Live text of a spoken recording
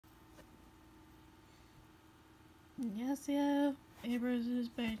Yes, yeah, Ambrose is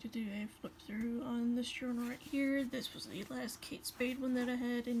back to do a flip through on this journal right here. This was the last Kate Spade one that I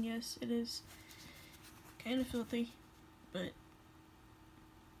had, and yes, it is kind of filthy, but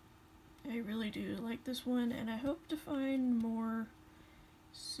I really do like this one, and I hope to find more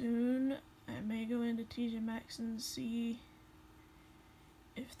soon. I may go into TJ Maxx and see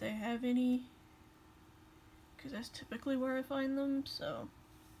if they have any, because that's typically where I find them, so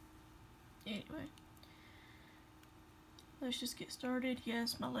anyway. Let's just get started.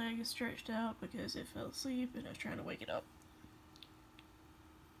 Yes, my leg is stretched out because it fell asleep and I was trying to wake it up.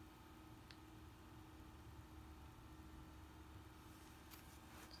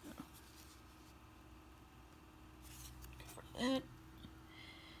 So, for that.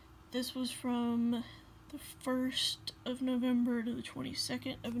 This was from the 1st of November to the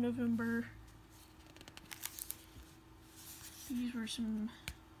 22nd of November. These were some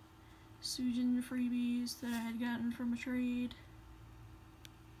Sujin freebies that I had gotten from a trade.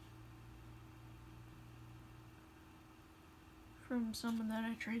 From someone that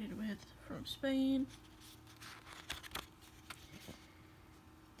I traded with from Spain.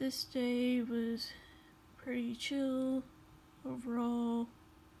 This day was pretty chill overall.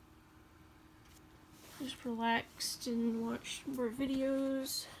 Just relaxed and watched more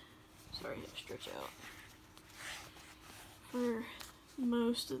videos. Sorry, I had to stretch out. For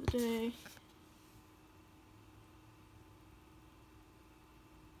most of the day.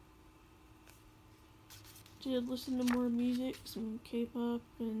 Did listen to more music, some K-pop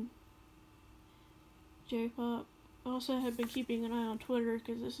and J-pop. I also have been keeping an eye on Twitter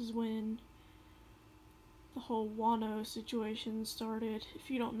because this is when the whole Wano situation started.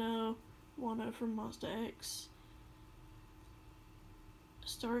 If you don't know, Wano from Mazda X.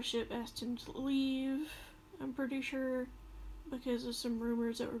 Starship asked him to leave, I'm pretty sure, because of some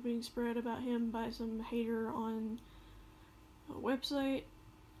rumors that were being spread about him by some hater on a website,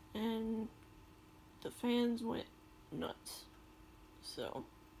 and the fans went nuts. So,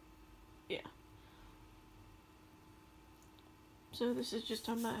 yeah. So this is just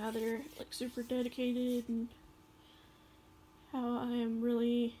talking about how they're like super dedicated and how I am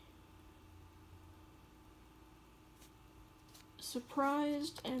really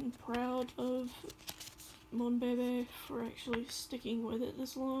surprised and proud of Monbebe for actually sticking with it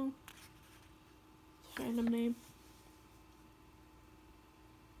this long. It's a fandom name.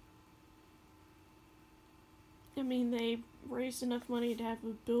 I mean, they raised enough money to have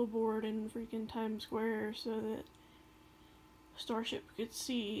a billboard in freaking Times Square so that Starship could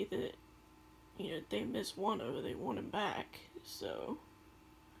see that, you know, they miss Wano, they want him back. So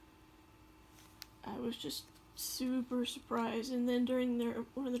I was just super surprised. And then during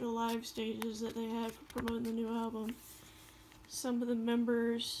one of their live stages that they had for promoting the new album, some of the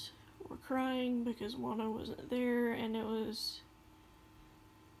members were crying because Wano wasn't there, and it was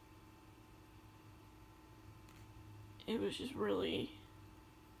just really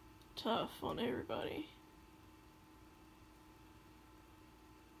tough on everybody.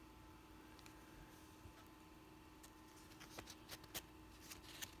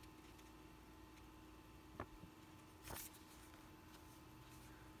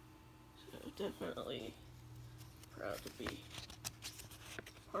 So definitely proud to be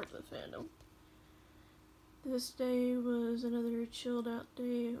part of the fandom. This day was another chilled out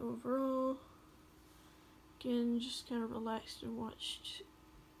day overall. Again, just kind of relaxed and watched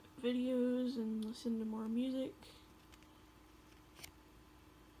videos and listened to more music.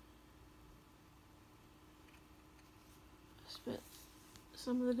 I spent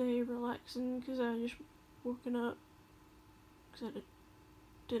some of the day relaxing because I had just woken up, because I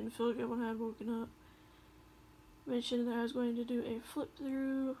didn't feel good when I had woken up. Mentioned that I was going to do a flip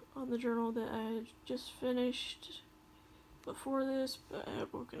through on the journal that I had just finished before this, but I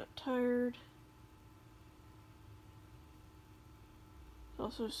had woken up tired.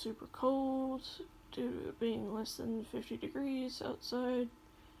 Also super cold due to it being less than 50 degrees outside.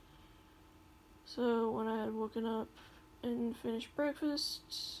 So when I had woken up and finished breakfast,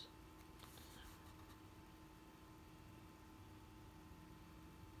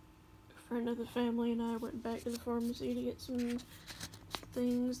 a friend of the family and I went back to the pharmacy to get some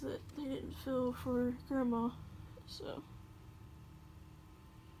things that they didn't fill for Grandma. So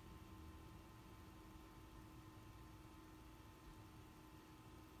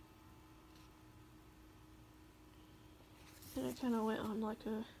then I kind of went on like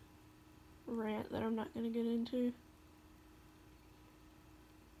a rant that I'm not going to get into.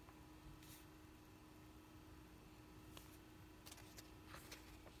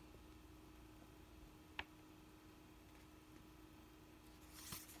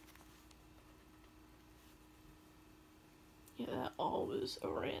 Yeah, that all was a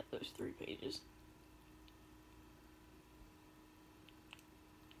rant, those 3 pages.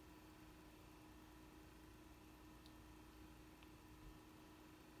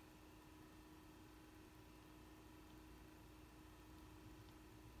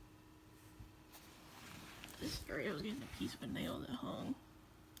 This area was getting a piece of a nail that hung.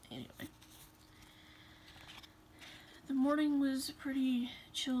 Anyway. The morning was pretty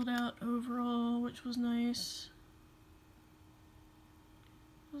chilled out overall, which was nice.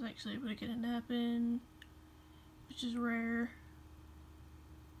 I was actually able to get a nap in, which is rare.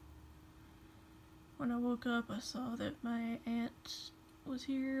 When I woke up, I saw that my aunt was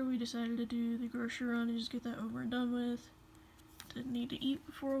here. We decided to do the grocery run and just get that over and done with. Didn't need to eat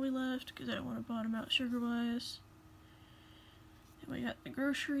before we left because I didn't want to bottom out sugar-wise. And we got the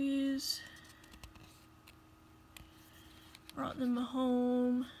groceries. Brought them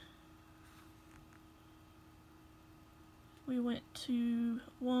home. We went to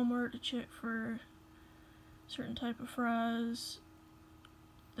Walmart to check for a certain type of fries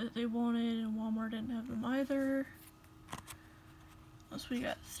that they wanted, and Walmart didn't have them either. Once we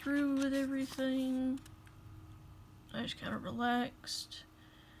got through with everything, I just kind of relaxed.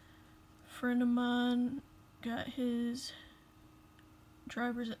 A friend of mine got his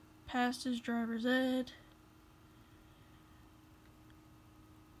passed his driver's ed,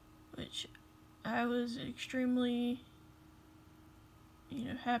 which I was extremely,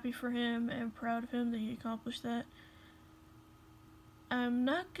 happy for him and proud of him that he accomplished that. I'm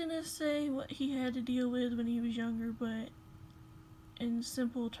not gonna say what he had to deal with when he was younger, but in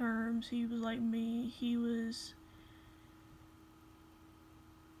simple terms, he was like me. He was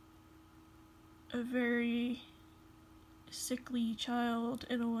a very sickly child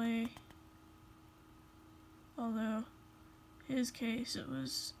in a way. Although, his case, it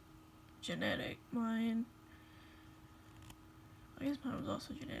was genetic. I guess mine was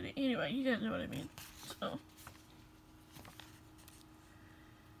also genetic. Anyway, you guys know what I mean. So.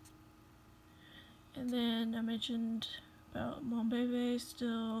 And then I mentioned about Mom Bebe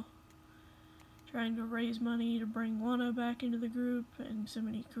still trying to raise money to bring Lana back into the group, and so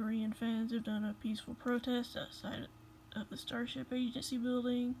many Korean fans have done a peaceful protest outside of the Starship Agency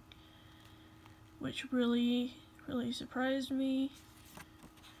building, which really, really surprised me,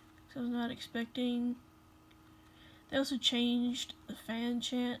 because I was not expecting. They also changed the fan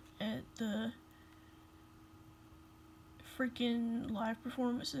chant at the freaking live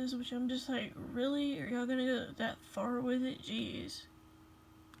performances, which I'm just like, really? Are y'all gonna go that far with it? Jeez.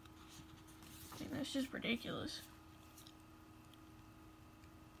 I think that's just ridiculous.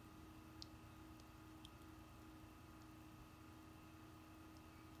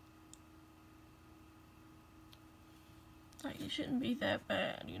 Like, it shouldn't be that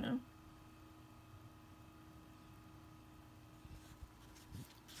bad,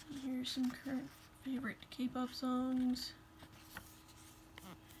 Here's some current favorite K-pop songs.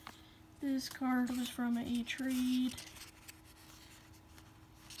 This card was from an e-trade.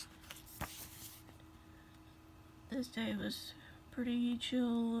 This day was pretty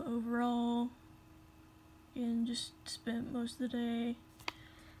chill overall, and just spent most of the day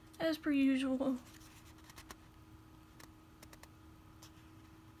as per usual.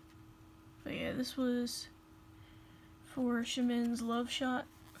 But yeah, this was for Shimin's Love Shot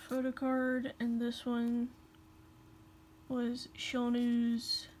photo card, and this one was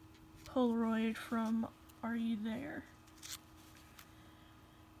Shonu's Polaroid from Are You There?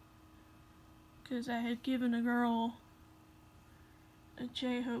 Because I had given a girl a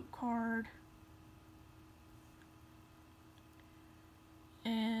J-Hope card,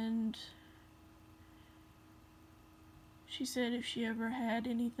 and she said if she ever had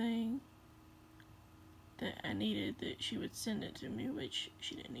anything that I needed, that she would send it to me, which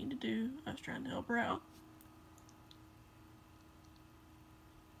she didn't need to do. I was trying to help her out.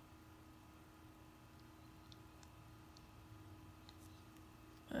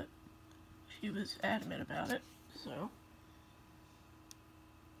 But she was adamant about it, so.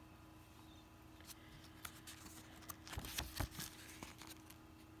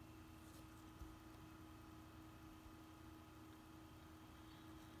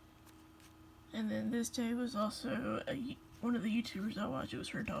 And then this day was also one of the YouTubers I watched. It was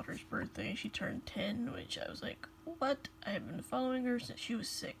her daughter's birthday. She turned 10, which I was like, what? I have been following her since she was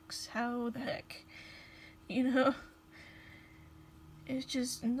 6. How the heck? It's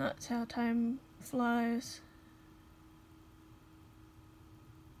just nuts how time flies.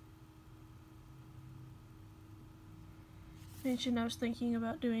 Mentioned I was thinking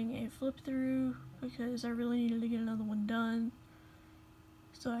about doing a flip through because I really needed to get another one done.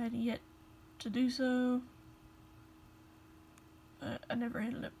 So I had yet to do so. but I never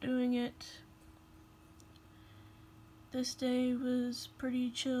ended up doing it. This day was pretty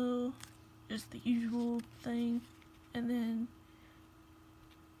chill, just the usual thing. And then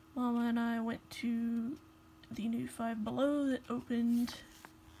Mama and I went to the new Five Below that opened,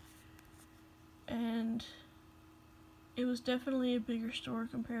 and it was definitely a bigger store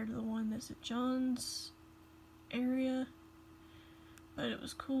compared to the one that's at John's area, but it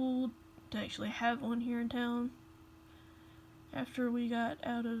was cool to actually have one here in town. After we got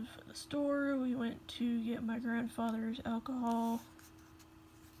out of the store, we went to get my grandfather's alcohol,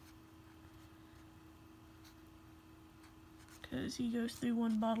 because he goes through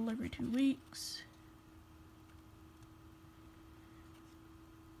one bottle every 2 weeks.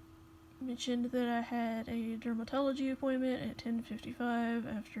 Mentioned that I had a dermatology appointment at 10:55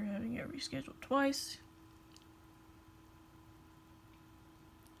 after having it rescheduled twice.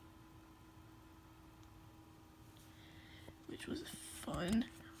 Which was fun.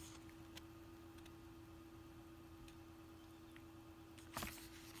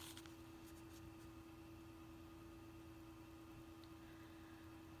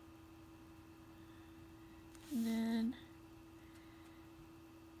 And then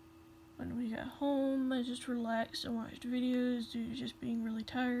when we got home, I just relaxed and watched videos due to just being really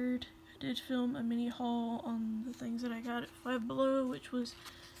tired. I did film a mini haul on the things that I got at Five Below, which was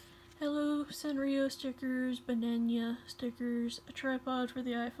Hello Sanrio stickers, banana stickers, a tripod for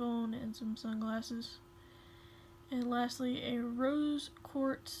the iPhone, and some sunglasses. And lastly, a rose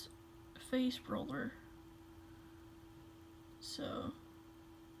quartz face roller. So,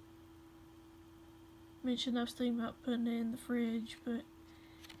 mentioned I was thinking about putting it in the fridge, but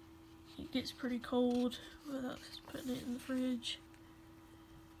it gets pretty cold without putting it in the fridge.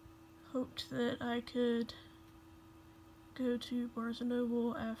 Hoped that I could go to Barnes &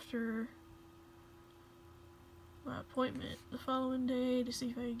 Noble after my appointment the following day to see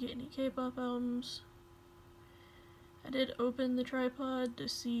if I could get any K-pop albums. I did open the tripod to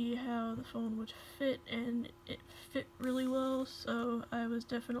see how the phone would fit, and it fit really well, so I was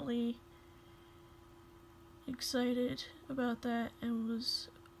definitely excited about that and was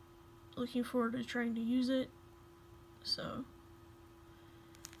looking forward to trying to use it. So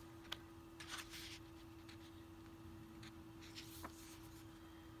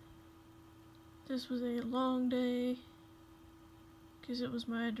this was a long day because it was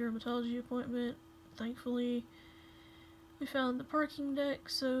my dermatology appointment. Thankfully, we found the parking deck,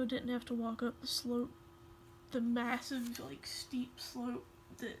 so didn't have to walk up the slope, the massive, like, steep slope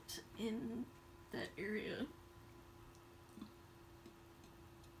that's in that area.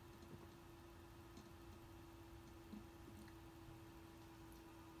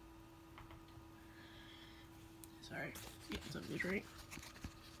 Sorry, get something to drink.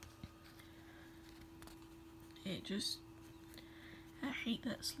 It just, I hate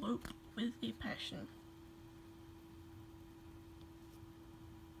that slope with a passion.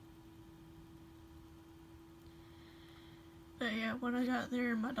 But yeah, when I got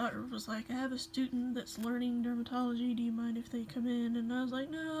there, my doctor was like, I have a student that's learning dermatology, do you mind if they come in? And I was like,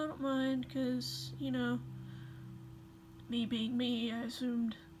 no, I don't mind, because, you know, me being me, I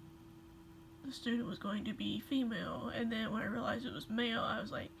assumed the student was going to be female, and then when I realized it was male, I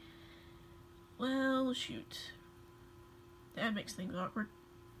was like, well, shoot. That makes things awkward.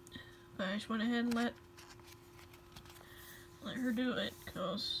 But I just went ahead and let her do it,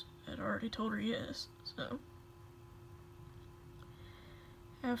 because I'd already told her yes, so.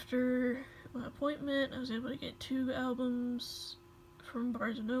 After my appointment, I was able to get 2 albums from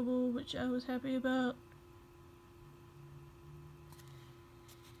Barnes & Noble, which I was happy about.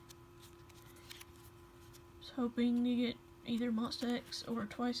 I was hoping to get either Monsta X or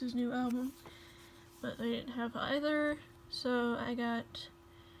Twice's new album, but they didn't have either, so I got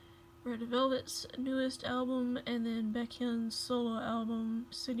Red Velvet's newest album, and then Baekhyun's solo album,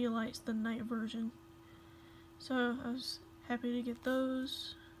 City Lights, the night version. So I was happy to get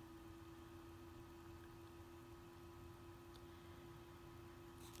those.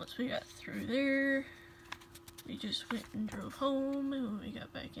 Once we got through there, we just went and drove home, and when we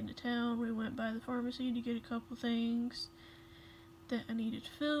got back into town, we went by the pharmacy to get a couple things that I needed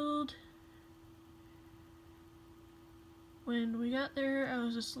filled. When we got there, I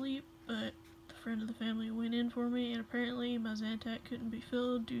was asleep, but a friend of the family went in for me, and apparently my Zantac couldn't be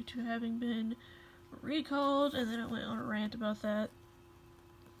filled due to having been recalled, and then I went on a rant about that.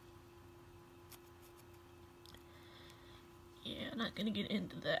 Yeah, not gonna get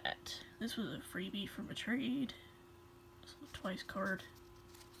into that. This was a freebie from a trade. It's a Twice card.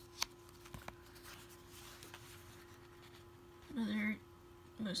 Another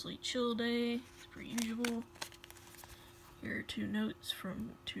mostly chill day, as per usual. Here are 2 notes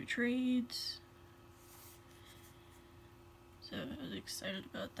from 2 trades. So I was excited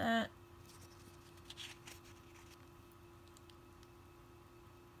about that.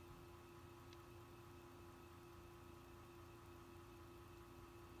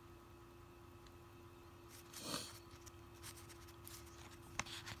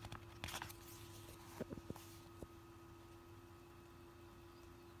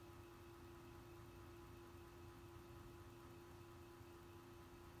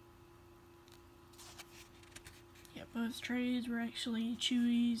 Yeah, both trades were actually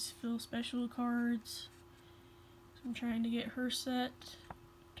Chewy's Feel Special cards. So I'm trying to get her set.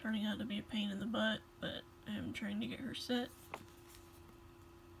 Turning out to be a pain in the butt, but I'm trying to get her set.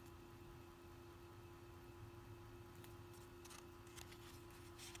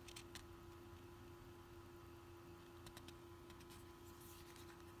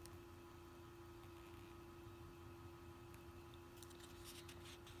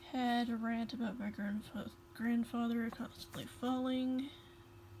 Had a rant about my grandfather constantly falling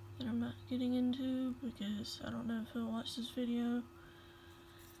that I'm not getting into because I don't know if he'll watch this video.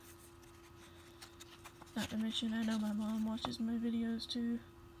 Not to mention, I know my mom watches my videos too,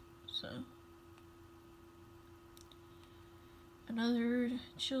 so. Another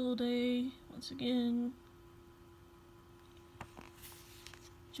chill day, once again.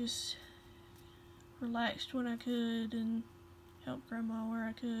 Just relaxed when I could and helped Grandma where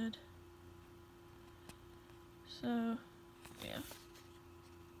I could. So, yeah.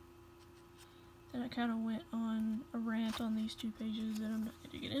 Then I kind of went on a rant on these 2 pages that I'm not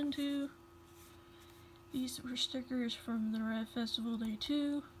going to get into. These were stickers from the Red Festival Day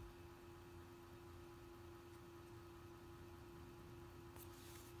 2.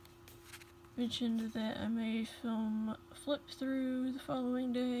 Mentioned that I may film a flip through the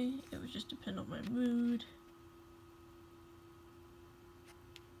following day. It would just depend on my mood.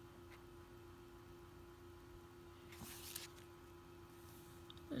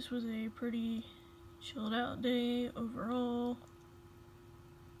 This was a pretty chilled out day overall.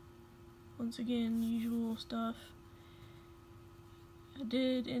 Once again, usual stuff. I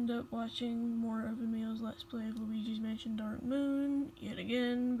did end up watching more of Emil's Let's Play of Luigi's Mansion Dark Moon, yet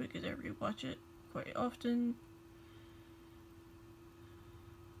again, because I rewatch it quite often.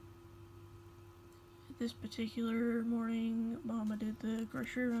 This particular morning, Mama did the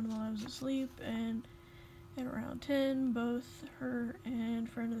grocery run while I was asleep, and at around 10, both her and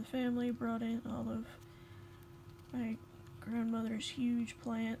friend of the family brought in all of my grandmother's huge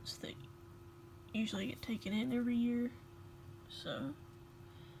plants that usually get taken in every year, so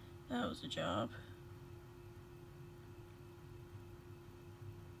that was a job.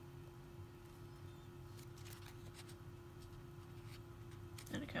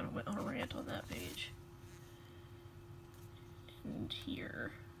 And I kind of went on a rant on that page. And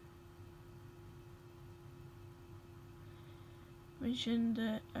here. Mentioned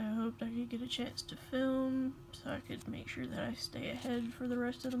that I hoped I could get a chance to film so I could make sure that I stay ahead for the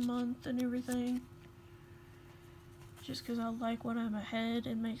rest of the month and everything. Just because I like when I'm ahead,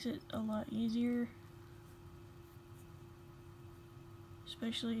 it makes it a lot easier.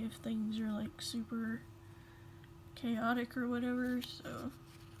 Especially if things are like super chaotic or whatever, so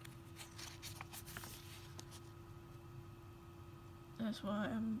that's why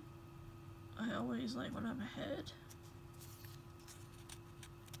I always like when I'm ahead.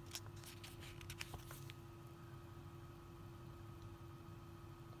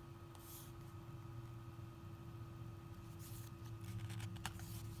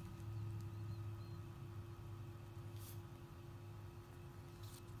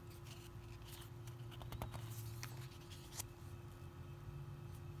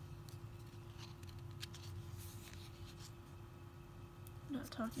 Not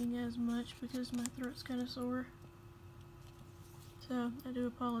talking as much because my throat's kind of sore, so I do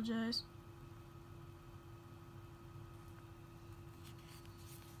apologize.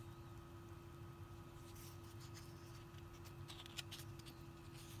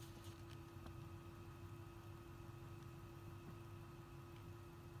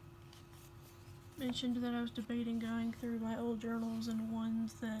 Mentioned that I was debating going through my old journals and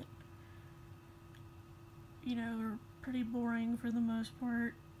ones that, you know, are pretty boring for the most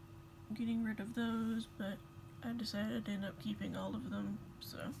part, getting rid of those, but I decided to end up keeping all of them,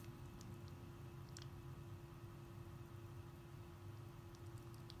 so.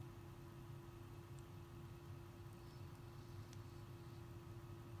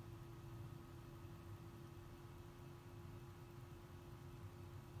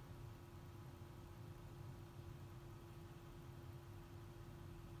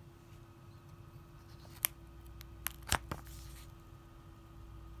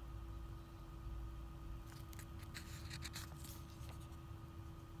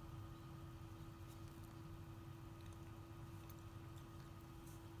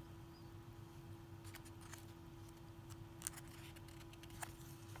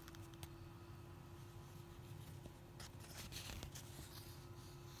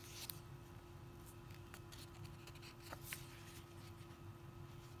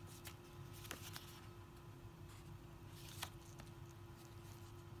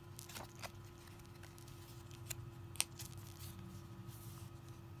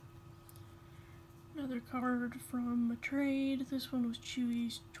 Another card from a trade. This one was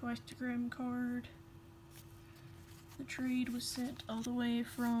Chewy's twice to gram card. The trade was sent all the way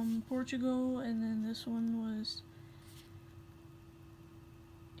from Portugal, and then this one was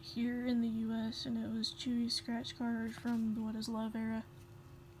here in the US, and it was Chewy's scratch card from the What Is Love era.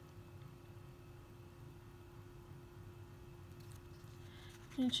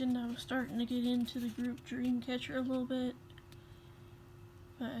 Mentioned I was starting to get into the group Dreamcatcher a little bit,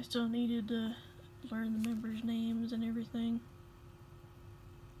 but I still needed to learn the members' names and everything.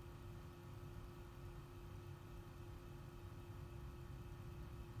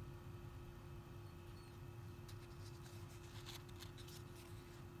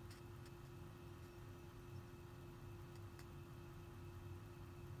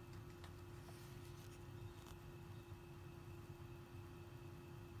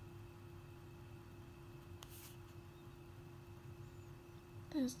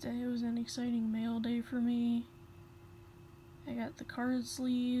 This day was an exciting mail day for me. I got the card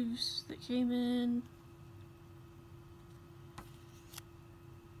sleeves that came in.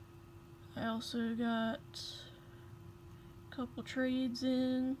 I also got a couple trades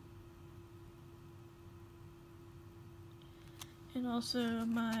in. And also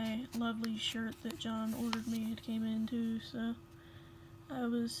my lovely shirt that John ordered me had came in too, so I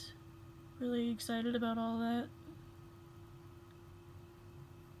was really excited about all that.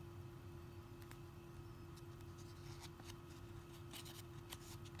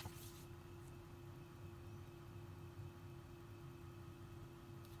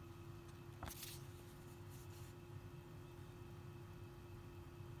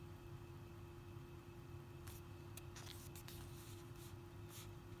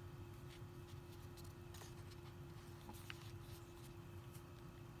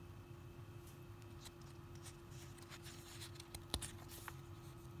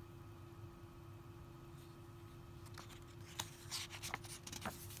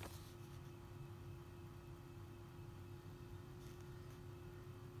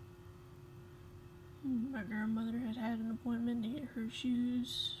 My grandmother had an appointment to get her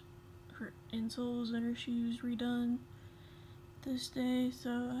shoes, her insoles and her shoes redone this day,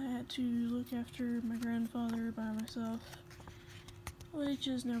 so I had to look after my grandfather by myself, which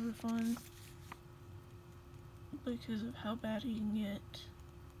is never fun because of how bad he can get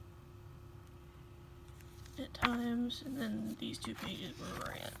at times. And then these 2 pages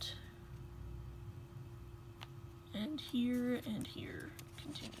were rant. And here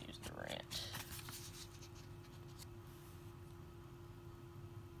continues the rant.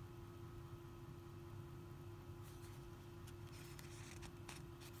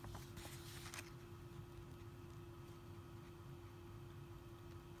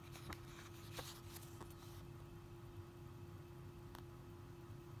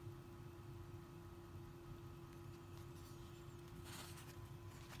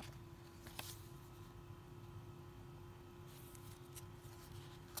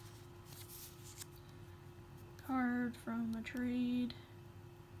 Card from a trade.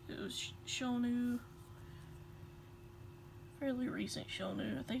 It was Shonu. Fairly recent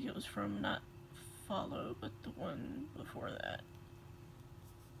Shonu. I think it was from not Follow, but the one before that.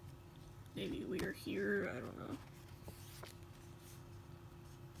 Maybe We Are Here, I don't know.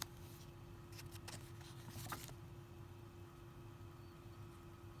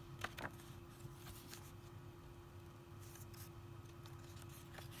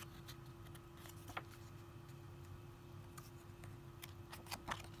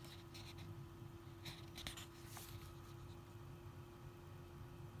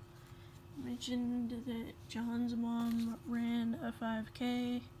 Mentioned that John's mom ran a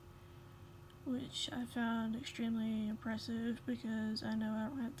 5K, which I found extremely impressive because I know I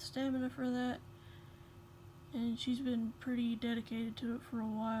don't have the stamina for that, and she's been pretty dedicated to it for a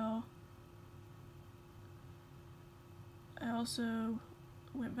while. I also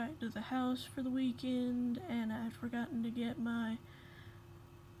went back to the house for the weekend, and I had forgotten to get my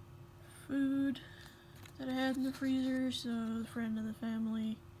food that I had in the freezer, so a friend of the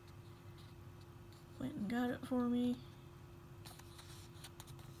family went and got it for me.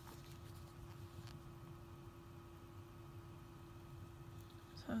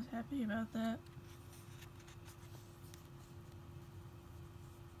 So I was happy about that.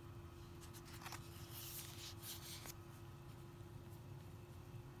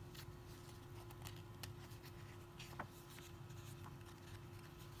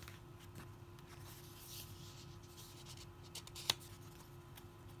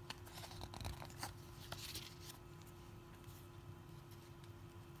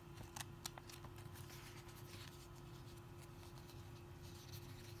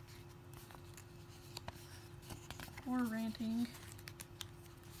 or ranting,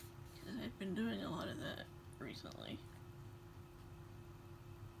 because I've been doing a lot of that recently.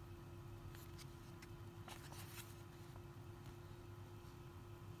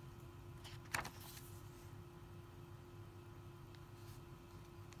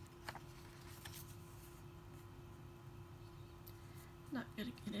 Not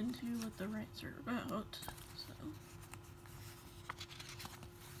gonna get into what the rants are about, so.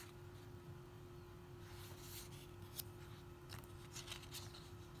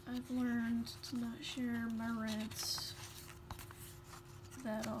 I've learned to not share my rants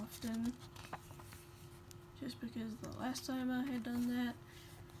that often, just because the last time I had done that,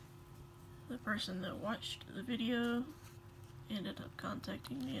 the person that watched the video ended up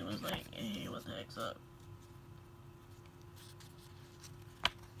contacting me and was like, hey, what the heck's up?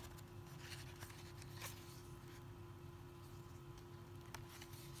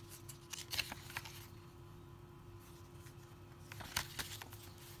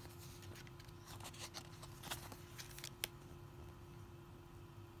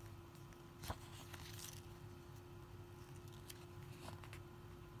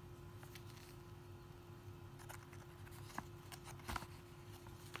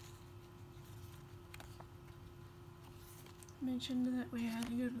 Mentioned that we had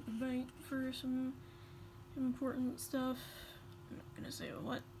to go to the bank for some important stuff. I'm not gonna say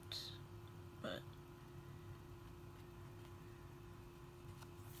what, but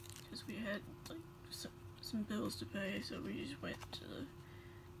because we had like some bills to pay, so we just went to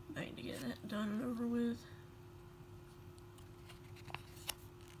the bank to get that done and over with.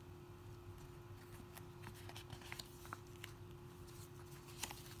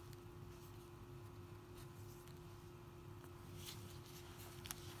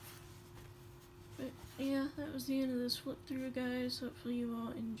 Yeah, that was the end of this flip through, guys. Hopefully you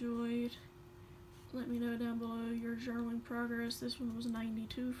all enjoyed. Let me know down below your journaling progress. This one was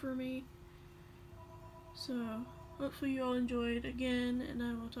 92 for me. So, hopefully you all enjoyed again, and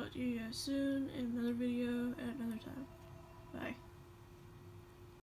I will talk to you guys soon in another video at another time. Bye.